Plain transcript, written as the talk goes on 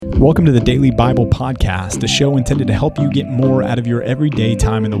Welcome to the Daily Bible Podcast, a show intended to help you get more out of your everyday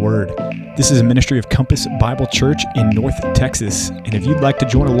time in the Word. This is a ministry of Compass Bible Church in North Texas, and if you'd like to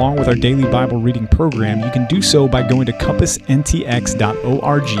join along with our daily Bible reading program, you can do so by going to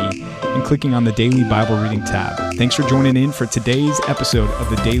compassntx.org and clicking on the Daily Bible Reading tab. Thanks for joining in for today's episode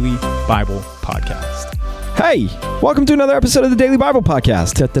of the Daily Bible Podcast. Hey, welcome to another episode of the Daily Bible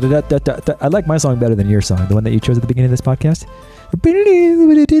Podcast. I like my song better than your song, the one that you chose at the beginning of this podcast.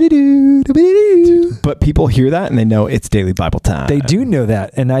 But people hear that and they know it's Daily Bible time. They do know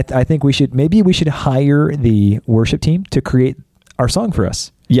that, and I think we should hire the worship team to create our song for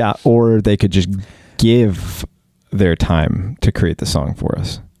us. Yeah, or they could just give their time to create the song for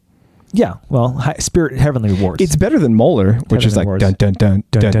us. Yeah, well, Spirit Heavenly Rewards. It's better than Moeller, which is like dun dun dun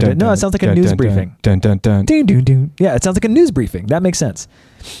dun dun. No, it sounds like a news briefing. Dun dun dun. Dun dun dun. Yeah, it sounds like a news briefing. That makes sense.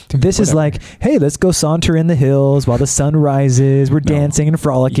 This is like, hey, let's go saunter in the hills while the sun rises. We're dancing and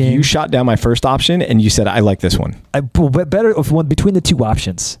frolicking. You shot down my first option and you said, I like this one. Better if one between the two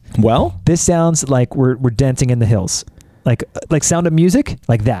options. Well, this sounds like we're dancing in the hills. Like Sound of Music,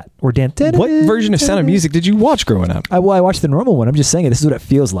 like that. We're dancing. What version of Sound of Music did you watch growing up? I watched the normal one. I'm just saying it. This is what it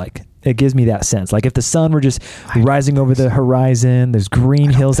feels like. It gives me that sense. Like if the sun were just rising over the horizon, there's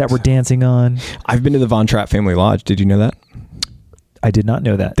green hills that we're dancing on. I've been to the Von Trapp Family Lodge. Did you know that? I did not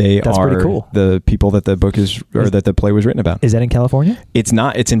know that. That's pretty cool. The people that the book is, or that the play was written about. Is that in California? It's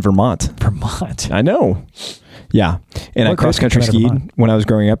not. It's in Vermont. Vermont. I know. Yeah. And I cross-country skied when I was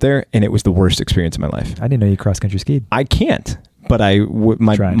growing up there, and it was the worst experience of my life. I didn't know you cross-country skied. I can't. But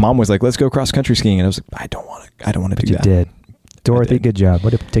my mom was like, let's go cross-country skiing. And I was like, I don't want to do that. But you did. Dorothy, good job.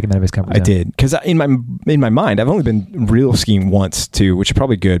 What have taken him out of his comfort zone? I did. Because in my mind, I've only been real skiing once, too, which is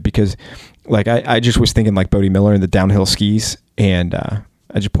probably good because like I just was thinking like Bodie Miller and the downhill skis, and I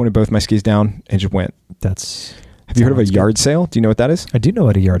just pointed both my skis down and just went. Have you heard of a yard sale? Do you know what that is? I do know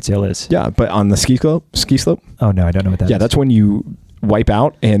what a yard sale is. Yeah, but on the ski slope? Oh, no, I don't know what that is. Yeah, that's when you wipe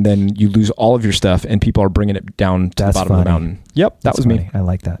out and then you lose all of your stuff and people are bringing it down to the bottom of the mountain. Yep, that was me. I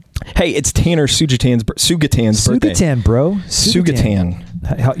like that. Hey, it's Tanner Sugatan's birthday. Sugatan, bro.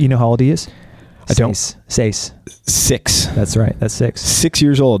 Sugatan. You know how old he is? I don't. Sace. 6. That's right. That's 6. 6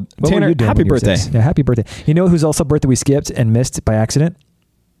 years old. What Tanner, happy birthday. Yeah, happy birthday. You know whose also birthday we skipped and missed by accident?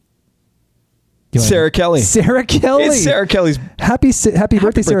 Sarah Kelly. Sarah Kelly. It's Sarah Kelly's happy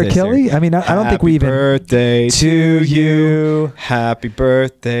birthday, Sarah Kelly. I mean, I don't think we even. Happy birthday to you. Happy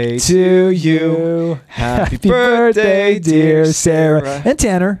birthday to you. Happy birthday, dear Sarah. And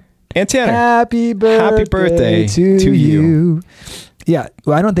Tanner. Happy birthday to you. Yeah,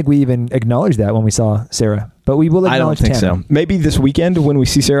 well, I don't think we even acknowledged that when we saw Sarah, but we will acknowledge Tanner. I don't think so. Maybe this weekend when we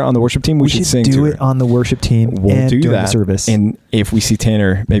see Sarah on the worship team, we should sing to her. Do it on the worship team. We'll do that. The service. And if we see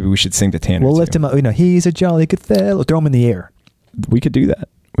Tanner, maybe we should sing to Tanner. We'll lift him up. He's a jolly good fellow. Throw him in the air. We could do that.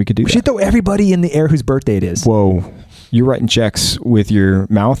 We should throw everybody in the air whose birthday it is. Whoa. You're writing checks with your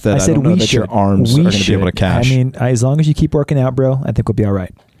mouth that I don't know that your arms are going to be able to cash. I mean, as long as you keep working out, bro, I think we'll be all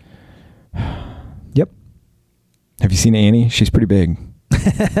right. Yep. Have you seen Annie? She's pretty big.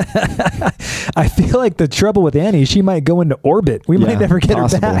 I feel like the trouble with Annie, she might go into orbit. We might never get her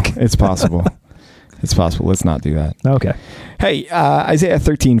back. It's possible. It's possible. Let's not do that. Okay. Hey, Isaiah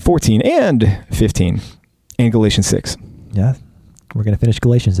 13, 14, and 15, and Galatians 6. Yeah. We're going to finish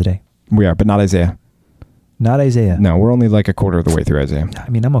Galatians today. We are, but not Isaiah. Not Isaiah. No, we're only like a quarter of the way through Isaiah. I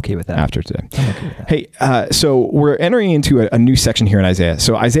mean, I'm okay with that. After today. I'm okay with that. Hey, so we're entering into a new section here in Isaiah.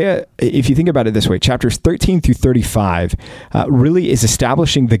 So Isaiah, if you think about it this way, chapters 13 through 35 really is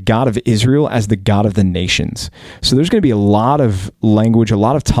establishing the God of Israel as the God of the nations. So there's going to be a lot of language, a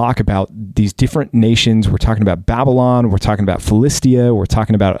lot of talk about these different nations. We're talking about Babylon. We're talking about Philistia. We're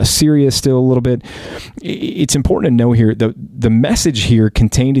talking about Assyria still a little bit. It's important to know here, the message here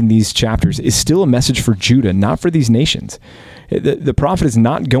contained in these chapters is still a message for Judah, not for these nations. The prophet is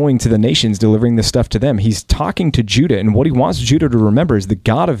not going to the nations delivering this stuff to them. He's talking to Judah, and what he wants Judah to remember is the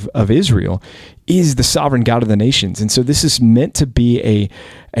God of Israel is the sovereign God of the nations. And so this is meant to be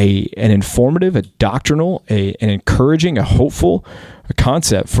an informative, a doctrinal, an encouraging, a hopeful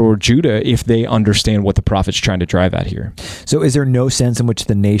concept for Judah if they understand what the prophet's trying to drive at here. So is there no sense in which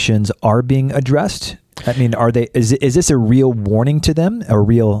the nations are being addressed? I mean, is this a real warning to them? A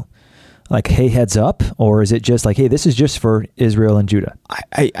real like, hey, heads up? Or is it just like, hey, this is just for Israel and Judah?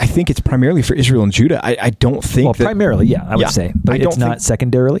 I think it's primarily for Israel and Judah. I don't think primarily, yeah, I would say. But it's not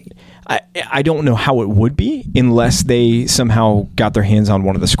secondarily? I don't know how it would be unless they somehow got their hands on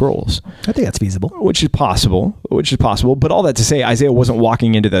one of the scrolls. I think that's feasible. Which is possible. But all that to say, Isaiah wasn't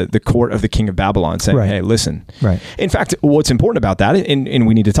walking into the court of the king of Babylon saying, Right. hey, listen. Right. In fact, what's important about that, and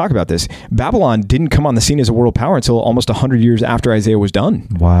we need to talk about this, Babylon didn't come on the scene as a world power until almost 100 years after Isaiah was done.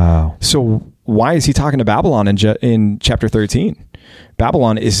 Wow. So why is he talking to Babylon in chapter 13?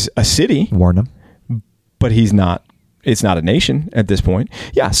 Babylon is a city. Warn them. But it's not a nation at this point.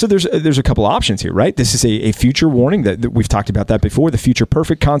 Yeah, so there's a couple options here, right? This is a future warning that we've talked about that before, the future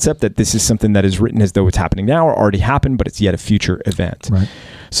perfect concept, that this is something that is written as though it's happening now or already happened, but it's yet a future event. Right.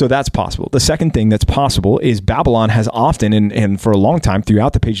 So that's possible. The second thing that's possible is Babylon has often, and for a long time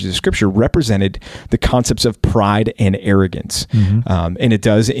throughout the pages of Scripture, represented the concepts of pride and arrogance. Mm-hmm. And it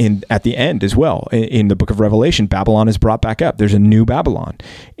does at the end as well. In the book of Revelation, Babylon is brought back up. There's a new Babylon,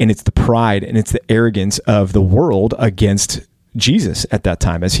 and it's the pride and it's the arrogance of the world against Jesus at that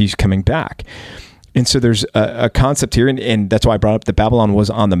time as he's coming back. And so there's a concept here, and that's why I brought up that Babylon was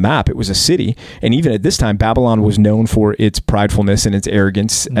on the map. It was a city, and even at this time, Babylon was known for its pridefulness and its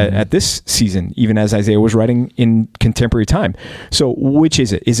arrogance at this season, even as Isaiah was writing in contemporary time. So which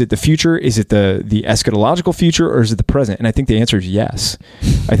is it? Is it the future? Is it the eschatological future, or is it the present? And I think the answer is yes.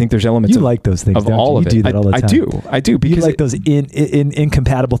 I think there's elements like those things, of all of it. You do that all the time. I do. Because you like those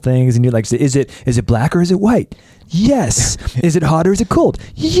incompatible things, and you're like, is it black or is it white? Yes. Is it hot or is it cold?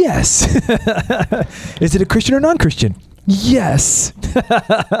 Yes. Is it a Christian or non-Christian? Yes.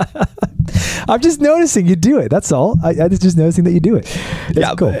 I'm just noticing you do it. That's all. I was just noticing that you do it.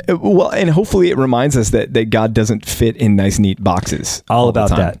 That's cool. Well, and hopefully it reminds us that God doesn't fit in nice, neat boxes. All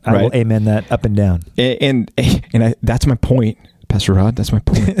about the time, that. Right? I will amen that up and down. And that's my point, Pastor Rod. That's my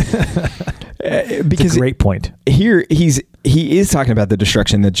point. Because it's a great point. Here he is talking about the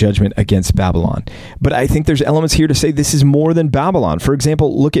destruction, the judgment against Babylon. But I think there's elements here to say this is more than Babylon. For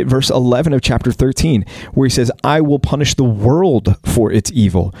example, look at verse 11 of chapter 13, where he says, I will punish the world for its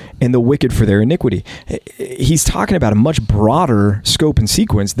evil and the wicked for their iniquity. He's talking about a much broader scope and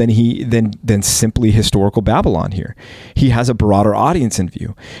sequence than simply historical Babylon here. He has a broader audience in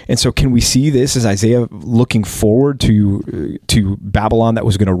view. And so can we see this as Isaiah looking forward to Babylon that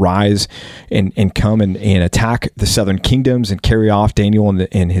was going to rise and come and attack the southern kingdoms and carry off Daniel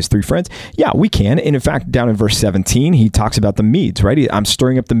and his three friends? Yeah, we can. And in fact, down in verse 17, he talks about the Medes, right? I'm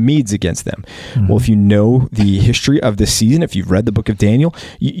stirring up the Medes against them. Mm-hmm. Well, if you know the history of this season, if you've read the book of Daniel,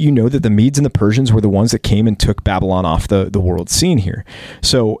 you know that the Medes and the Persians were the ones that came and took Babylon off the world scene here.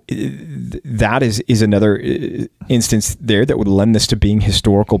 So that is another instance there that would lend this to being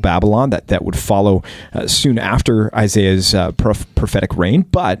historical Babylon that would follow soon after Isaiah's prophetic reign.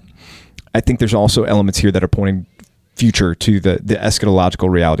 But I think there's also elements here that are pointing future to the eschatological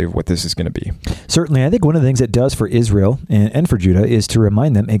reality of what this is going to be. Certainly. I think one of the things it does for Israel and for Judah is to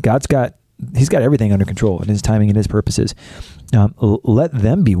remind them, and He's got everything under control and his timing and his purposes. Let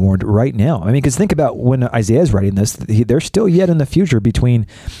them be warned right now. I mean, because think about when Isaiah is writing this, they're still yet in the future between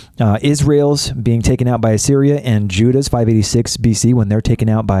Israel's being taken out by Assyria and Judah's 586 BC when they're taken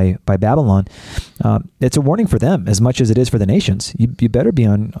out by Babylon. It's a warning for them as much as it is for the nations. You better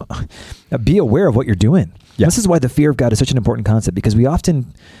be aware of what you're doing. Yeah. This is why the fear of God is such an important concept, because we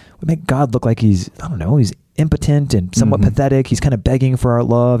make God look like he's impotent and somewhat pathetic. He's kind of begging for our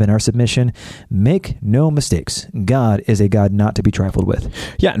love and our submission. Make no mistakes. God is a God not to be trifled with.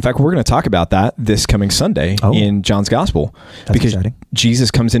 Yeah. In fact, we're going to talk about that this coming Sunday in John's Gospel. That's because exciting.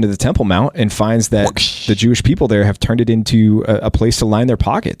 Jesus comes into the Temple Mount and finds that the Jewish people there have turned it into a place to line their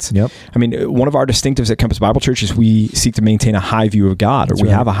pockets. Yep. I mean, one of our distinctives at Compass Bible Church is we seek to maintain a high view of God, That's or we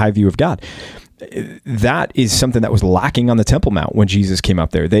right. have a high view of God. That is something that was lacking on the Temple Mount when Jesus came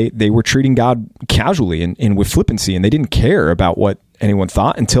up there. They were treating God casually and with flippancy, and they didn't care about what anyone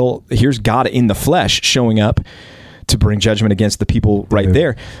thought until here's God in the flesh showing up to bring judgment against the people right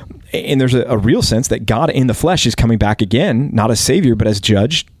there. And there's a real sense that God in the flesh is coming back again, not as Savior, but as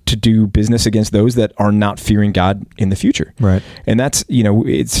judge to do business against those that are not fearing God in the future. Right. And that's,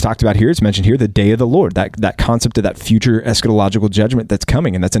 it's talked about here, it's mentioned here, the day of the Lord, that concept of that future eschatological judgment that's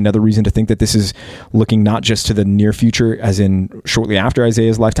coming. And that's another reason to think that this is looking not just to the near future, as in shortly after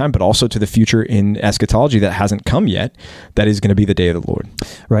Isaiah's lifetime, but also to the future in eschatology that hasn't come yet. That is going to be the day of the Lord.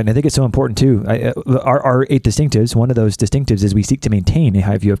 Right. And I think it's so important too. Our 8 distinctives, one of those distinctives is we seek to maintain a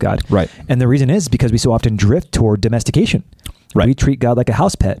high view of God. Right. And the reason is because we so often drift toward domestication. Right. We treat God like a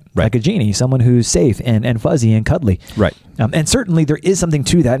house pet, like a genie, someone who's safe and fuzzy and cuddly. Right. And certainly there is something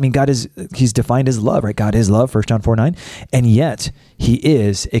to that. I mean, he's defined as love, right? God is love, 1 John 4:9. And yet he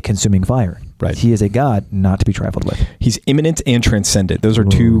is a consuming fire. Right. He is a God not to be trifled with. He's immanent and transcendent. Those are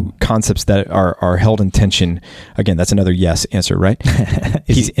two concepts that are held in tension. Again, that's another yes answer, right?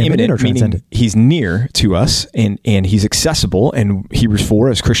 He's immanent, meaning he's near to us, and he's accessible. And Hebrews 4,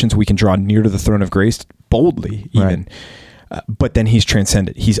 as Christians, we can draw near to the throne of grace boldly, even. Right. But then he's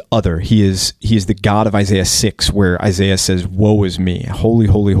transcendent. He's other. He is the God of Isaiah 6, where Isaiah says, "Woe is me! Holy,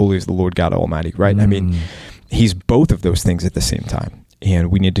 holy, holy is the Lord God Almighty." Right? I mean, he's both of those things at the same time.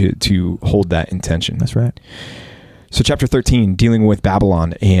 And we need to hold that in tension. That's right. So chapter 13, dealing with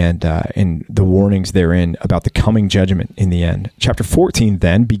Babylon and the warnings therein about the coming judgment in the end. Chapter 14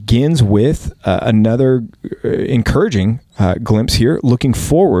 then begins with another encouraging glimpse here, looking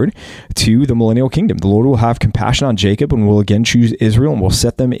forward to the millennial kingdom. The Lord will have compassion on Jacob and will again choose Israel and will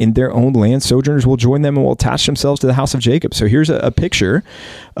set them in their own land. Sojourners will join them and will attach themselves to the house of Jacob. So here's a picture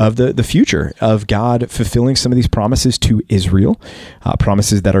of the future of God fulfilling some of these promises to Israel,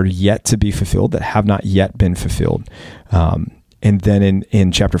 promises that are yet to be fulfilled, that have not yet been fulfilled. And then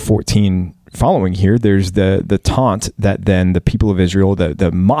in chapter 14 following here, there's the taunt that then the people of Israel,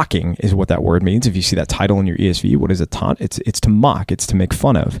 the mocking is what that word means. If you see that title in your ESV, what is a taunt? It's to mock, it's to make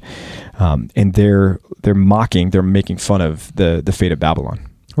fun of. And they're mocking, they're making fun of the fate of Babylon.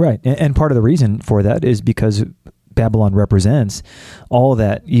 Right. And part of the reason for that is because Babylon represents all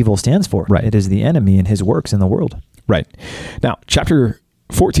that evil stands for. Right. It is the enemy and his works in the world. Right. Now, chapter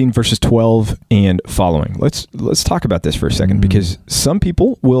 14 verses 12 and following. Let's talk about this for a second, because some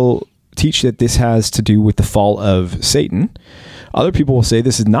people will teach that this has to do with the fall of Satan. Other people will say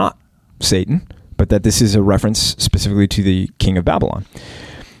this is not Satan, but that this is a reference specifically to the king of Babylon.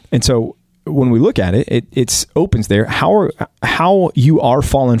 And so when we look at it, it opens there. How you are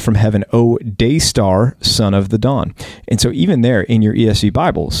fallen from heaven, O day star, son of the dawn. And so even there in your ESV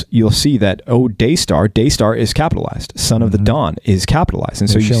Bibles, you'll see that O day star is capitalized. Son of the dawn is capitalized. And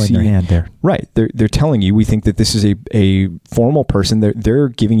They're so you showing see their hand there. Right. They're telling you, we think that this is a formal person. They're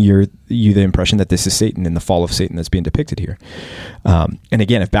giving you the impression that this is Satan and the fall of Satan that's being depicted here. And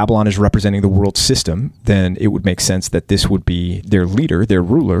again, if Babylon is representing the world system, then it would make sense that this would be their leader, their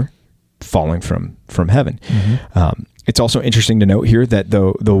ruler, falling from heaven. It's also interesting to note here that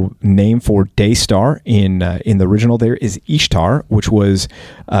the name for day star in the original there is Ishtar, which was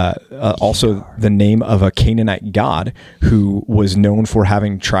also the name of a Canaanite god who was known for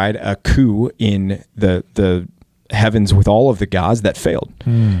having tried a coup in the heavens with all of the gods that failed.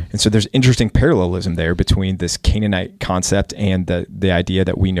 And so there's interesting parallelism there between this Canaanite concept and the idea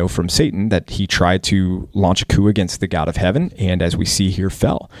that we know from Satan, that he tried to launch a coup against the God of heaven, and as we see here,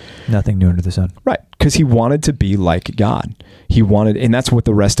 fell. Nothing new under the sun. Right, because he wanted to be like God. He wanted, and that's what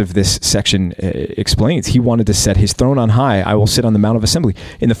the rest of this section explains. He wanted to set his throne on high. I will sit on the Mount of Assembly.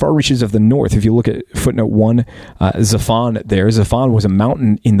 In the far reaches of the north, if you look at footnote 1, Zaphon there, Zaphon was a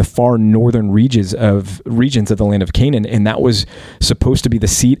mountain in the far northern regions of the land of Canaan, and that was supposed to be the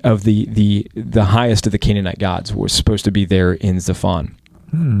seat of the highest of the Canaanite gods, was supposed to be there in Zaphon.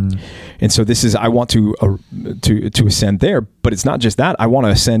 And so this is, I want to ascend there, but it's not just that. I want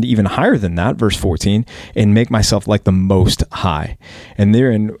to ascend even higher than that, verse 14, and make myself like the Most High. And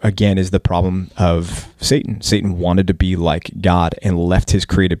therein, again, is the problem of Satan. Satan wanted to be like God and left his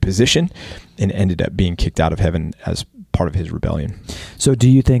created position and ended up being kicked out of heaven as part of his rebellion. So do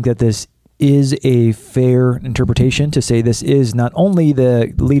you think that this is a fair interpretation to say this is not only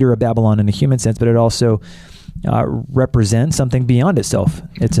the leader of Babylon in a human sense, but it also represents something beyond itself?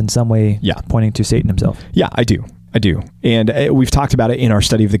 It's in some way pointing to Satan himself. Yeah, I do. And we've talked about it in our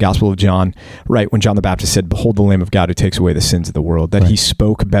study of the Gospel of John, right? When John the Baptist said, "Behold the Lamb of God who takes away the sins of the world," that he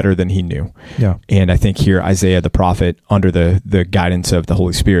spoke better than he knew. Yeah. And I think here Isaiah the prophet, under the guidance of the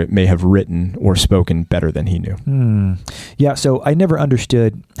Holy Spirit, may have written or spoken better than he knew. Yeah, so I never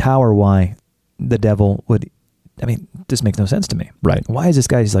understood how or why the devil would, I mean, this makes no sense to me. Right. Why is this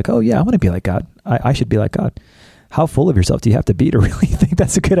guy, he's like, oh yeah, I want to be like God. I should be like God. How full of yourself do you have to be to really think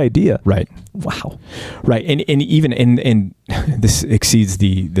that's a good idea? Right. Wow. Right. And even and this exceeds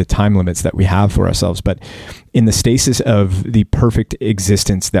the time limits that we have for ourselves, but in the stasis of the perfect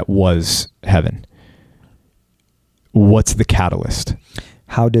existence that was heaven, what's the catalyst?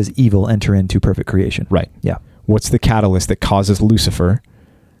 How does evil enter into perfect creation? Right. Yeah. What's the catalyst that causes Lucifer,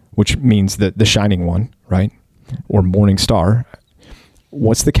 which means the shining one, right? Or morning star.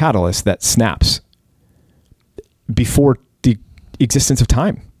 What's the catalyst that snaps before the existence of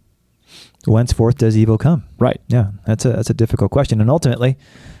time? Whenceforth does evil come? Right. Yeah, that's a difficult question. And ultimately,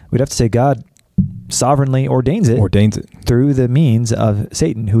 we'd have to say God sovereignly ordains it through the means of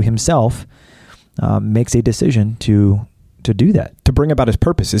Satan, who himself makes a decision to do that. To bring about his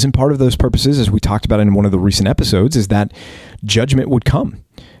purposes. And part of those purposes, as we talked about in one of the recent episodes, is that judgment would come.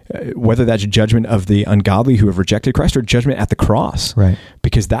 whether that's judgment of the ungodly who have rejected Christ or judgment at the cross. Right.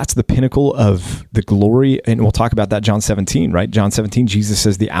 Because that's the pinnacle of the glory. And we'll talk about that John 17, right? John 17, Jesus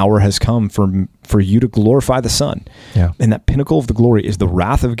says the hour has come for you to glorify the Son. Yeah. And that pinnacle of the glory is the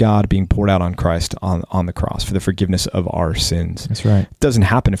wrath of God being poured out on Christ on the cross for the forgiveness of our sins. That's right. It doesn't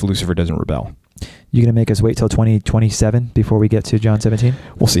happen if Lucifer doesn't rebel. You going to make us wait till 2027 before we get to John 17?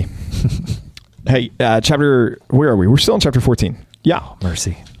 We'll see. Hey, where are we? We're still in chapter 14. Yeah. Oh,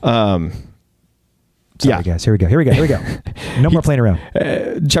 mercy. Sorry, guys. Here we go. No more playing around.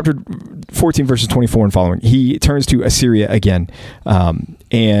 Chapter 14, verses 24 and following. He turns to Assyria again,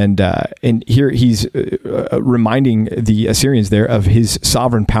 and here he's reminding the Assyrians there of his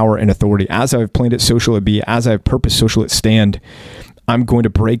sovereign power and authority. As I've planned it, so shall it be. As I've purposed, so shall it stand. I'm going to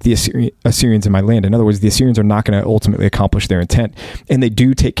break the Assyrians in my land. In other words, the Assyrians are not going to ultimately accomplish their intent. And they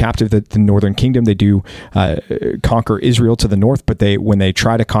do take captive the northern kingdom. They do conquer Israel to the north, but when they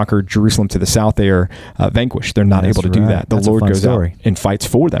try to conquer Jerusalem to the south, they are vanquished. They're not able to do that. The Lord goes out and fights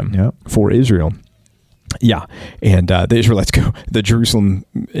for them, for Israel. Yeah. And the Israelites the Jerusalem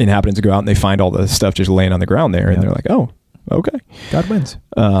inhabitants go out and they find all the stuff just laying on the ground there. And they're like, oh, okay. God wins.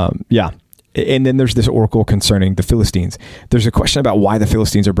 Yeah. And then there's this oracle concerning the Philistines. There's a question about why the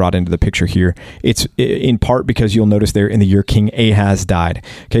Philistines are brought into the picture here. It's in part because you'll notice there in the year King Ahaz died.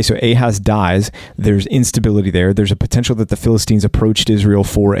 Okay, so Ahaz dies. There's instability there. There's a potential that the Philistines approached Israel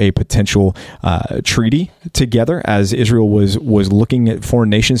for a potential treaty together, as Israel was looking at foreign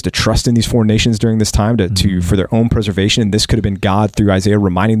nations, to trust in these foreign nations during this time to for their own preservation. And this could have been God through Isaiah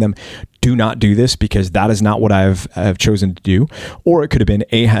reminding them, do not do this because that is not what I've chosen to do. Or it could have been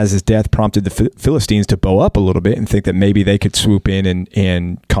Ahaz's death prompted the Philistines to bow up a little bit and think that maybe they could swoop in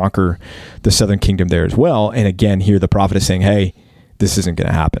and conquer the southern kingdom there as well. And again, here the prophet is saying, hey, this isn't going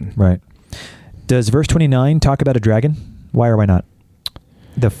to happen. Right. Does verse 29 talk about a dragon? Why or why not?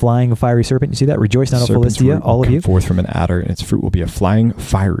 The flying fiery serpent. You see that? Rejoice not, O Philistia, all of you. Forth from an adder, and its fruit will be a flying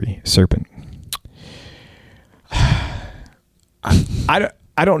fiery serpent. I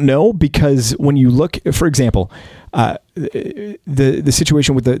don't know, because when you look, for example, the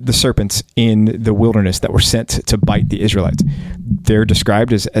situation with the serpents in the wilderness that were sent to bite the Israelites, they're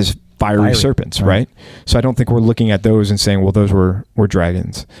described as fiery serpents, right? So I don't think we're looking at those and saying, well, those were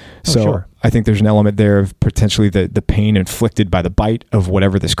dragons. So sure. I think there's an element there of potentially the pain inflicted by the bite of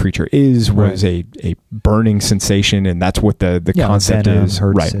whatever this creature is was a burning sensation, and that's what the concept is.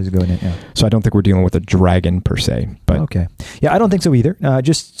 Hurts right. Going in, So I don't think we're dealing with a dragon per se. But okay. Yeah, I don't think so either.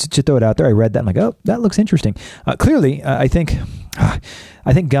 Just to throw it out there, I read that, I'm like, oh, that looks interesting. Clearly, I think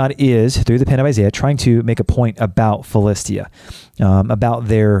God is, through the pen of Isaiah, trying to make a point about Philistia, about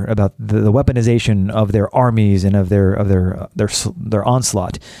the weaponization of their armies and of their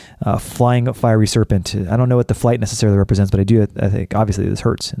onslaught. Flying fiery serpent. I don't know what the flight necessarily represents, but I think obviously this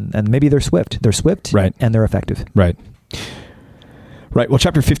hurts, and maybe they're swift. They're swift, right, and they're effective. Right. Right. Well,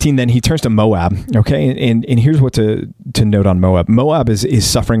 chapter 15, then he turns to Moab. Okay. And here's what to note on Moab. Moab is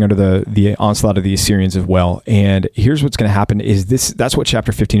suffering under the onslaught of the Assyrians as well. And here's what's going to happen is that's what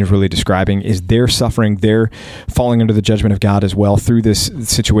chapter 15 is really describing, is they're suffering. They're falling under the judgment of God as well through this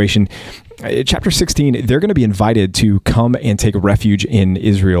situation. Chapter 16, they're going to be invited to come and take refuge in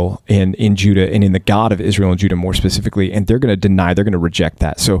Israel and in Judah and in the God of Israel and Judah more specifically. And they're going to reject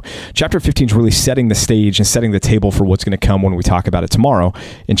that. So chapter 15 is really setting the stage and setting the table for what's going to come when we talk about it tomorrow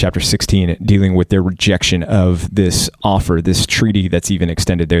in chapter 16, dealing with their rejection of this offer, this treaty that's even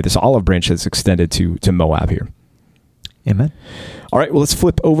extended there, this olive branch that's extended to Moab here. Amen. All right, well, let's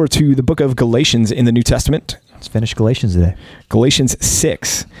flip over to the book of Galatians in the New Testament. Let's finish Galatians today. Galatians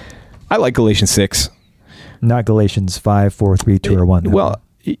 6. I like Galatians 6. Not Galatians 5, 4, 3, 2, or 1. No. Well,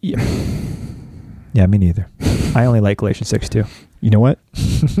 yeah, me neither. I only like Galatians 6 too. You know what?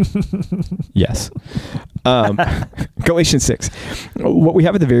 Yes. Galatians 6. What we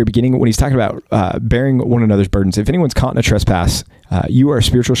have at the very beginning, when he's talking about bearing one another's burdens, if anyone's caught in a trespass, you are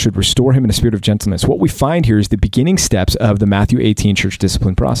spiritual, should restore him in a spirit of gentleness. What we find here is the beginning steps of the Matthew 18 church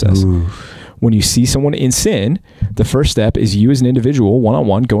discipline process. Ooh. When you see someone in sin, the first step is you as an individual,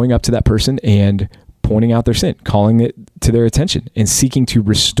 one-on-one, going up to that person and pointing out their sin, calling it to their attention, and seeking to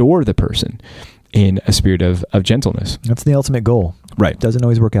restore the person in a spirit of gentleness. That's the ultimate goal. Right. Doesn't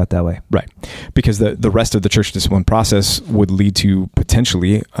always work out that way. Right. Because the rest of the church discipline process would lead to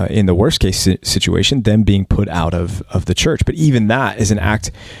potentially, in the worst case situation, them being put out of the church. But even that is an act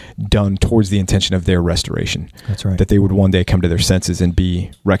done towards the intention of their restoration. That's right. That they would one day come to their senses and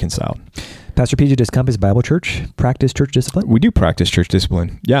be reconciled. Pastor PJ, does Compass Bible Church practice church discipline? We do practice church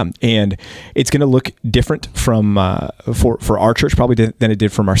discipline. Yeah. And it's going to look different from for our church probably than it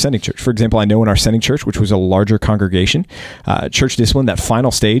did from our sending church. For example, I know in our sending church, which was a larger congregation, church discipline, that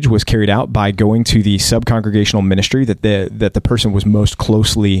final stage was carried out by going to the sub-congregational ministry that the person was most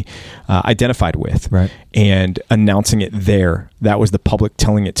closely identified with, right, and announcing it there. That was the public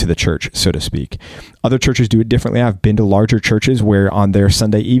telling it to the church, so to speak. Other churches do it differently. I've been to larger churches where on their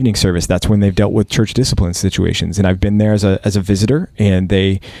Sunday evening service, that's when they've dealt with church discipline situations. And I've been there as a visitor, and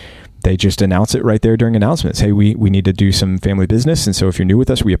they just announce it right there during announcements. Hey, we need to do some family business. And so if you're new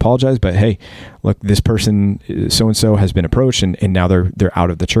with us, we apologize. But hey, look, this person, so-and-so, has been approached, and now they're out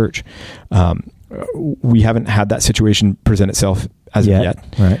of the church. We haven't had that situation present itself as of yet.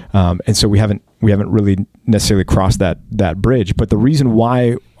 Right. And so we haven't really necessarily crossed that bridge. But the reason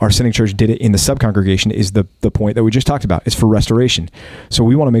why our sending church did it in the sub-congregation is the point that we just talked about. It's for restoration. So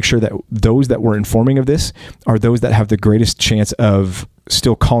we want to make sure that those that we're informing of this are those that have the greatest chance of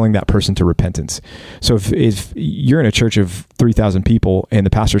still calling that person to repentance. So if you're in a church of 3,000 people and the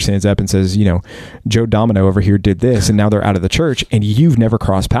pastor stands up and says, Joe Domino over here did this, and now they're out of the church, and you've never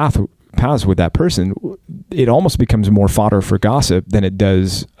crossed paths with that person, it almost becomes more fodder for gossip than it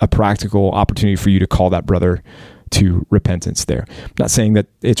does a practical opportunity for you to call that brother to repentance there. I'm not saying that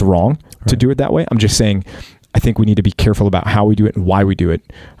it's wrong to do it that way. I'm just saying I think we need to be careful about how we do it and why we do it.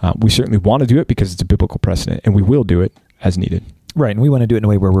 We certainly want to do it because it's a biblical precedent, and we will do it as needed. Right, and we want to do it in a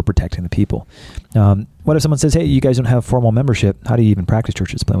way where we're protecting the people. What if someone says, hey, you guys don't have formal membership? How do you even practice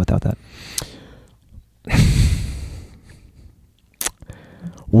church discipline without that?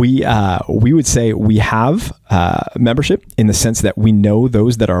 We would say we have membership in the sense that we know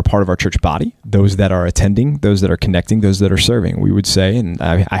those that are a part of our church body, those that are attending, those that are connecting, those that are serving. We would say, and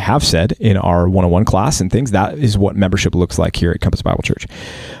I have said in our 101 class and things, that is what membership looks like here at Compass Bible Church.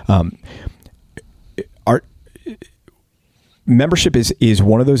 Our membership is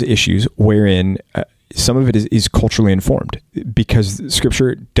one of those issues wherein some of it is culturally informed, because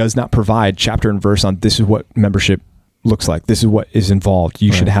Scripture does not provide chapter and verse on this is what membership looks like. This is what is involved.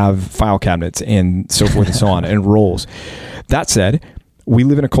 You should have file cabinets and so forth and so on, and roles. That said, we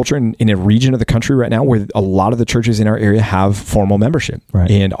live in a culture in a region of the country right now where a lot of the churches in our area have formal membership. Right.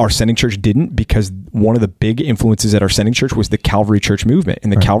 And our sending church didn't, because one of the big influences at our sending church was the Calvary Church movement,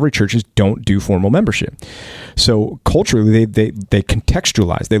 and the Calvary churches don't do formal membership. So culturally, they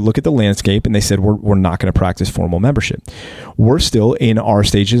contextualize. They look at the landscape and they said, we're not going to practice formal membership. We're still in our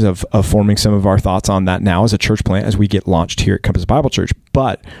stages of forming some of our thoughts on that now as a church plant as we get launched here at Compass Bible Church.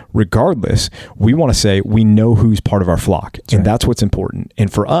 But regardless, we want to say we know who's part of our flock, and that's what's important.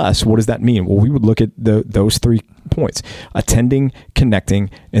 And for us, what does that mean? Well, we would look at those 3 points: attending, connecting,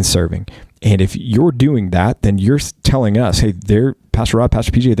 and serving. And if you're doing that, then you're telling us, hey, they're Pastor Rob,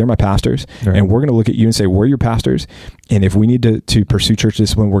 Pastor PJ, they're my pastors. Right. And we're going to look at you and say, we're your pastors. And if we need to pursue church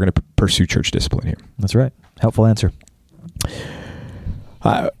discipline, we're going to pursue church discipline here. That's right. Helpful answer.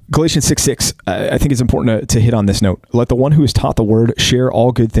 Galatians 6:6, I think it's important to hit on this note. Let the one who is taught the word share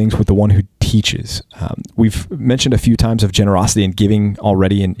all good things with the one who teaches. We've mentioned a few times of generosity and giving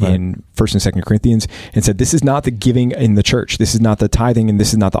already in 1st and 2nd Corinthians, and said this is not the giving in the church. This is not the tithing, and this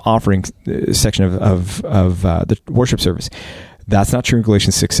is not the offering section of the worship service. That's not true in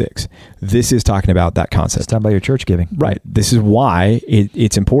Galatians 6:6. This is talking about that concept. It's talking about your church giving. Right. This is why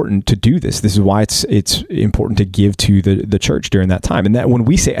it's important to do this. This is why it's important to give to the church during that time. And that when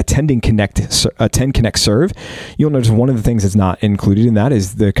we say attend, connect, serve, you'll notice one of the things that's not included in that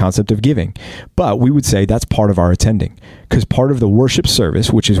is the concept of giving. But we would say that's part of our attending, because part of the worship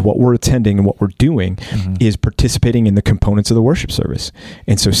service, which is what we're attending and what we're doing, is participating in the components of the worship service.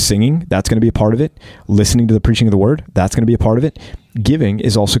 And so singing, that's going to be a part of it. Listening to the preaching of the word, that's going to be a part of it. Giving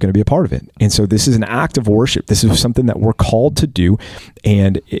is also going to be a part of it. And so this is an act of worship. This is something that we're called to do.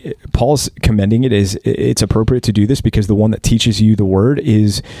 And Paul's commending it as it's appropriate to do this because the one that teaches you the word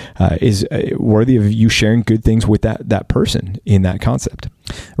is worthy of you sharing good things with that person in that concept.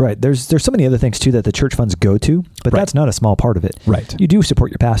 Right. There's so many other things too that the church funds go to, but that's not a small part of it. Right. You do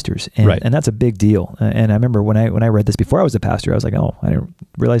support your pastors, and that's a big deal. And I remember when I read this before I was a pastor, I was like, oh, I didn't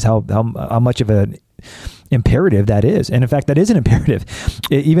realize how much of an imperative that is. And in fact, that is an imperative.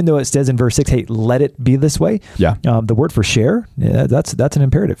 Even though it says in verse 6, hey, let it be this way. Yeah. The word for share, that's an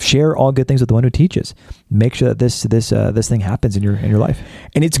imperative. Share all good things with the one who teaches. Make sure that this thing happens in your life.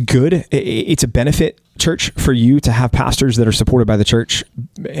 And it's good. It's a benefit, church, for you to have pastors that are supported by the church.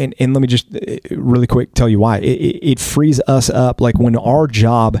 And let me just really quick tell you why. It frees us up. Like when our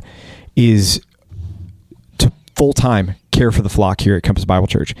job is to full-time care for the flock here at Compass Bible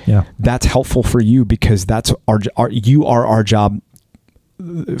Church. Yeah. That's helpful for you because that's our job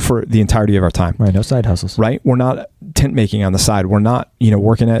for the entirety of our time. Right. No side hustles. Right. We're not tent making on the side. We're not,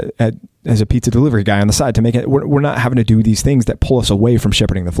 working at as a pizza delivery guy on the side to make it. We're not having to do these things that pull us away from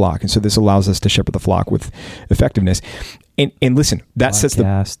shepherding the flock. And so this allows us to shepherd the flock with effectiveness. And listen, that sets the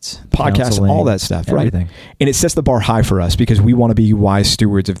podcast, all that stuff, everything. Right? And it sets the bar high for us because we want to be wise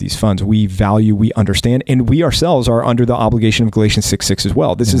stewards of these funds. We value, we understand, and we ourselves are under the obligation of Galatians 6:6 as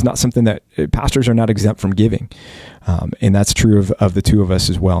well. This is not something that pastors are not exempt from giving. And that's true of the two of us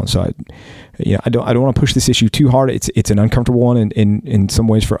as well. And so I don't want to push this issue too hard. It's an uncomfortable one in some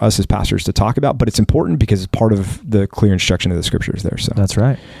ways for us as pastors to talk about, but it's important because it's part of the clear instruction of the scriptures there. So that's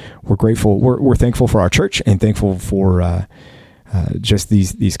right. We're grateful. We're thankful for our church and thankful for just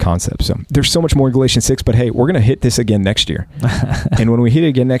these concepts. So there's so much more in Galatians 6, but hey, we're going to hit this again next year. And when we hit it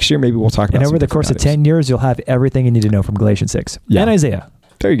again next year, maybe we'll talk about it. And over the course of 10 years, you'll have everything you need to know from Galatians 6 and Isaiah.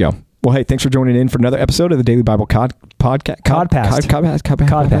 There you go. Well, hey, thanks for joining in for another episode of the Daily Bible Podcast.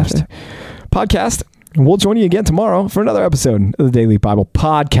 We'll join you again tomorrow for another episode of the Daily Bible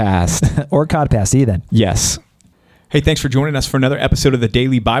Podcast. Or Codcast, see you then. Yes. Hey, thanks for joining us for another episode of the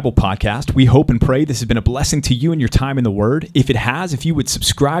Daily Bible Podcast. We hope and pray this has been a blessing to you and your time in the Word. If it has, if you would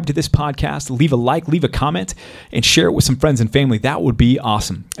subscribe to this podcast, leave a like, leave a comment, and share it with some friends and family, that would be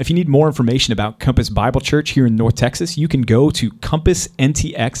awesome. If you need more information about Compass Bible Church here in North Texas, you can go to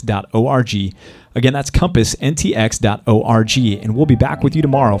compassntx.org. Again, that's compassntx.org, and we'll be back with you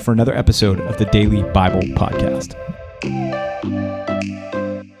tomorrow for another episode of the Daily Bible Podcast.